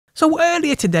So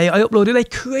earlier today I uploaded a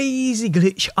crazy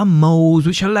glitch on moles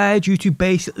which allowed you to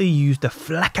basically use the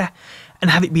flacker and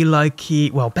have it be like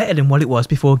it, well, better than what it was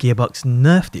before Gearbox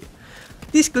nerfed it.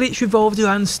 This glitch revolved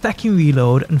around stacking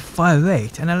reload and fire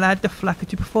rate and allowed the flacker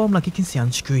to perform like you can see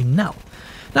on screen now.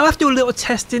 Now after a little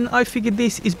testing I figured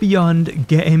this is beyond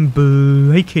getting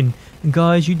breaking, and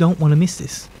guys, you don't want to miss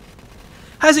this.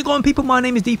 How's it going, people? My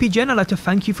name is DPJ and I'd like to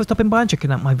thank you for stopping by and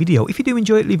checking out my video. If you do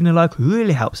enjoy it, leaving a like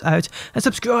really helps out, and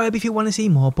subscribe if you want to see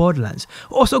more Borderlands.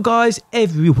 Also guys,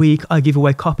 every week I give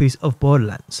away copies of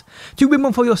Borderlands. To win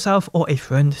one for yourself or a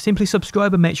friend, simply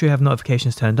subscribe and make sure you have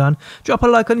notifications turned on. Drop a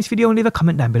like on this video and leave a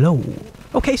comment down below.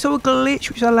 Okay, so a glitch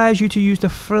which allows you to use the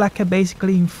flacker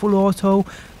basically in full auto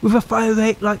with a fire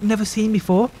rate like never seen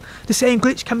before. The same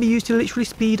glitch can be used to literally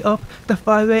speed up the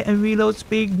fire rate and reload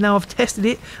speed, now I've tested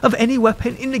it, of any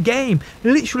weapon in the game,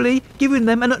 literally giving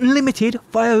them an unlimited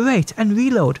fire rate and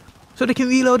reload. So they can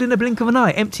reload in the blink of an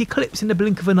eye, empty clips in the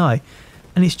blink of an eye,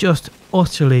 and it's just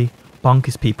utterly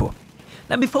bonkers, people.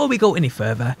 Now before we go any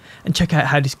further and check out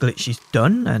how this glitch is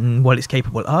done and what it's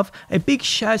capable of, a big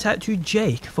shout out to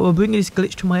Jake for bringing this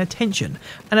glitch to my attention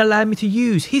and allowing me to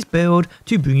use his build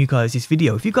to bring you guys this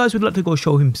video. If you guys would like to go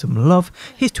show him some love,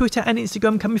 his Twitter and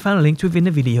Instagram can be found linked within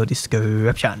the video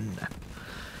description.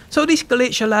 So this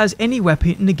glitch allows any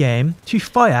weapon in the game to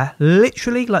fire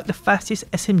literally like the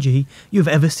fastest SMG you've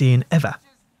ever seen ever.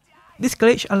 This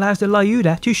glitch allows the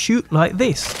Lyuda to shoot like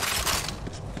this.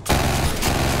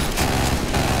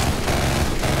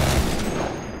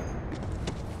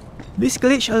 This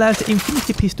glitch allows the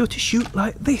Infinity Pistol to shoot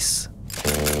like this.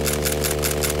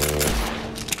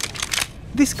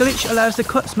 This glitch allows the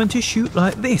Cutsman to shoot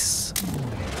like this.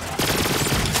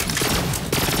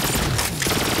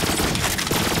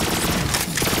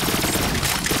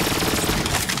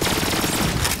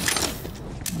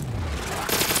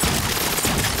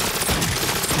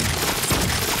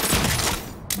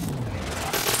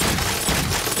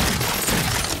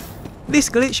 This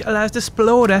glitch allows the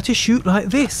Sploder to shoot like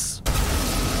this.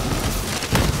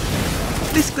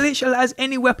 This glitch allows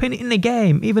any weapon in the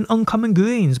game, even uncommon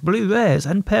greens, blue rares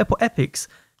and purple epics,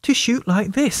 to shoot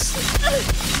like this.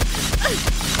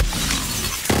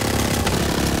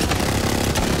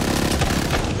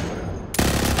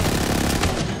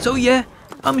 So yeah,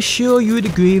 I'm sure you would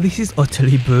agree this is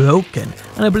utterly broken,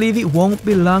 and I believe it won't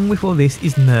be long before this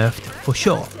is nerfed for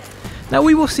sure. Now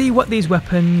we will see what these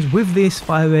weapons with this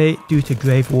fire rate do to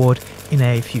Grave Ward in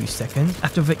a few seconds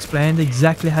after I've explained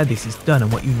exactly how this is done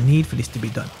and what you need for this to be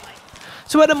done.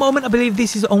 So at the moment I believe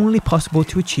this is only possible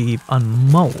to achieve on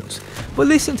moles, but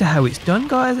listen to how it's done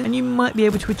guys and you might be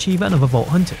able to achieve it on other Vault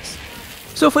Hunters.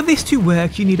 So for this to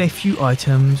work you need a few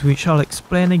items which I'll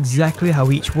explain exactly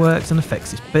how each works and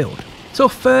affects this build. So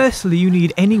firstly you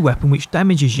need any weapon which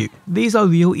damages you. These are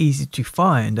real easy to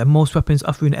find and most weapons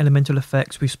offering elemental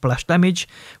effects with splash damage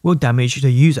will damage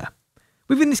the user.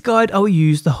 Within this guide I will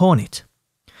use the Hornet.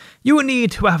 You will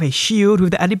need to have a shield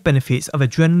with the added benefits of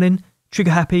Adrenaline,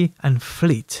 Trigger Happy and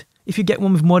Fleet. If you get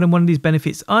one with more than one of these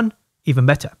benefits on, even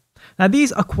better. Now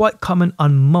these are quite common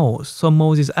on moles, so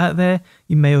moles is out there,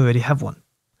 you may already have one.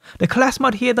 The class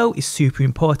mod here though is super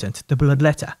important, the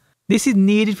Bloodletter. This is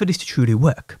needed for this to truly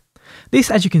work. This,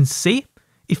 as you can see,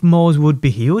 if moles would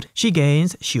be healed, she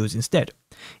gains shields instead.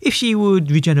 If she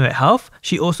would regenerate health,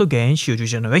 she also gains shield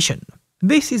regeneration.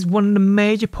 This is one of the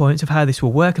major points of how this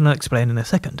will work and I'll explain in a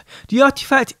second. The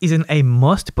artifact isn't a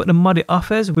must, but the mod it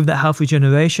offers with that health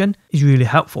regeneration is really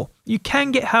helpful. You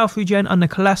can get health regen on the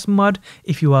class mod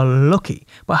if you are lucky,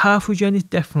 but health regen is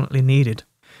definitely needed.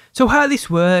 So how this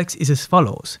works is as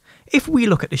follows. If we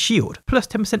look at the shield, plus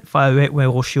 10% fire rate where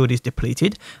all shield is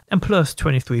depleted, and plus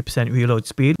 23% reload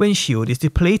speed when shield is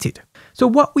depleted. So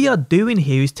what we are doing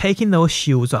here is taking those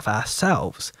shields off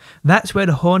ourselves. That's where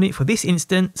the Hornet for this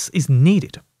instance is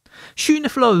needed. Shooting the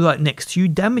floor right next to you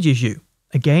damages you.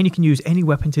 Again, you can use any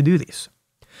weapon to do this.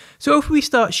 So if we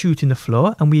start shooting the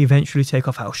floor and we eventually take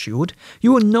off our shield,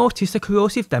 you will notice the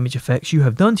corrosive damage effects you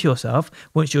have done to yourself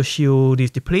once your shield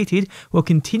is depleted will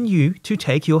continue to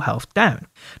take your health down.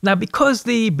 Now because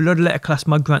the Bloodletter class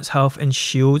mod grants health and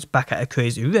shields back at a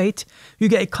crazy rate, you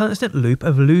get a constant loop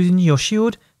of losing your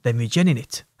shield, then regenning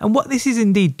it. And what this is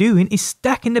indeed doing is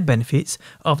stacking the benefits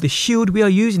of the shield we are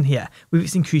using here with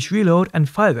its increased reload and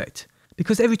fire rate.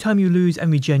 Because every time you lose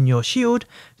and regen your shield,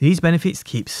 these benefits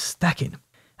keep stacking.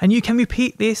 And you can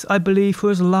repeat this, I believe, for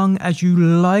as long as you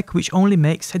like, which only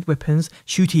makes said weapons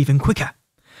shoot even quicker.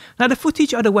 Now the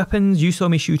footage of the weapons you saw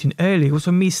me shooting earlier was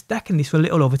from me stacking this for a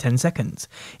little over 10 seconds.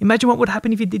 Imagine what would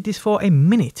happen if you did this for a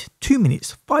minute, 2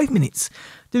 minutes, 5 minutes.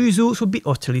 The results would be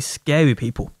utterly scary,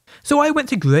 people. So I went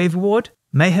to Grave Ward,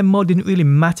 Mayhem mode didn't really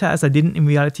matter as I didn't in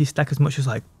reality stack as much as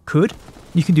I could.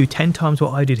 You can do 10 times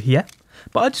what I did here.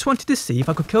 But I just wanted to see if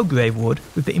I could kill Gravewood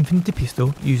with the Infinity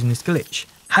Pistol using this glitch.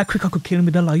 How quick I could kill him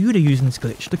with the Lyuda using this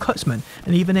glitch, the Cutsman,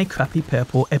 and even a crappy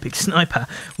purple epic sniper,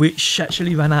 which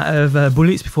actually ran out of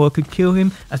bullets before I could kill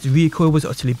him, as the recoil was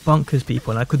utterly bonkers,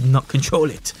 people, and I could not control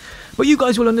it. But you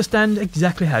guys will understand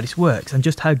exactly how this works, and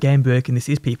just how game breaking this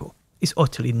is, people. It's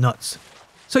utterly nuts.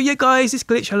 So yeah guys, this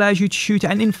glitch allows you to shoot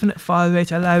at an infinite fire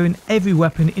rate, allowing every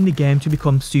weapon in the game to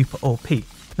become super OP.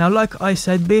 Now like I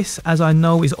said, this, as I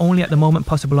know, is only at the moment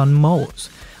possible on moles.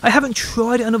 I haven't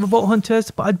tried it on other Vault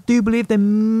Hunters, but I do believe there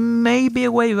may be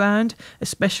a way around,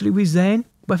 especially with Zane.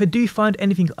 But if I do find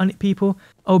anything on it, people,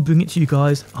 I'll bring it to you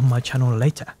guys on my channel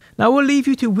later. Now I will leave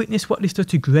you to witness what this does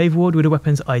to Gravewood with the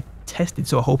weapons I tested,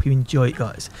 so I hope you enjoy it,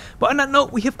 guys. But on that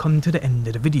note, we have come to the end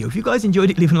of the video. If you guys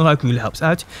enjoyed it, leaving a like really helps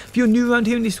out. If you're new around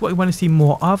here and this is what you want to see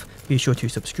more of, be sure to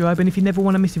subscribe, and if you never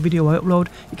want to miss a video I upload,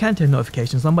 you can turn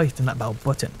notifications on by hitting that bell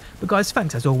button. But guys,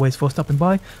 thanks as always for stopping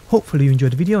by. Hopefully you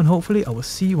enjoyed the video, and hopefully I will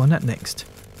see you on that next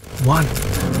one.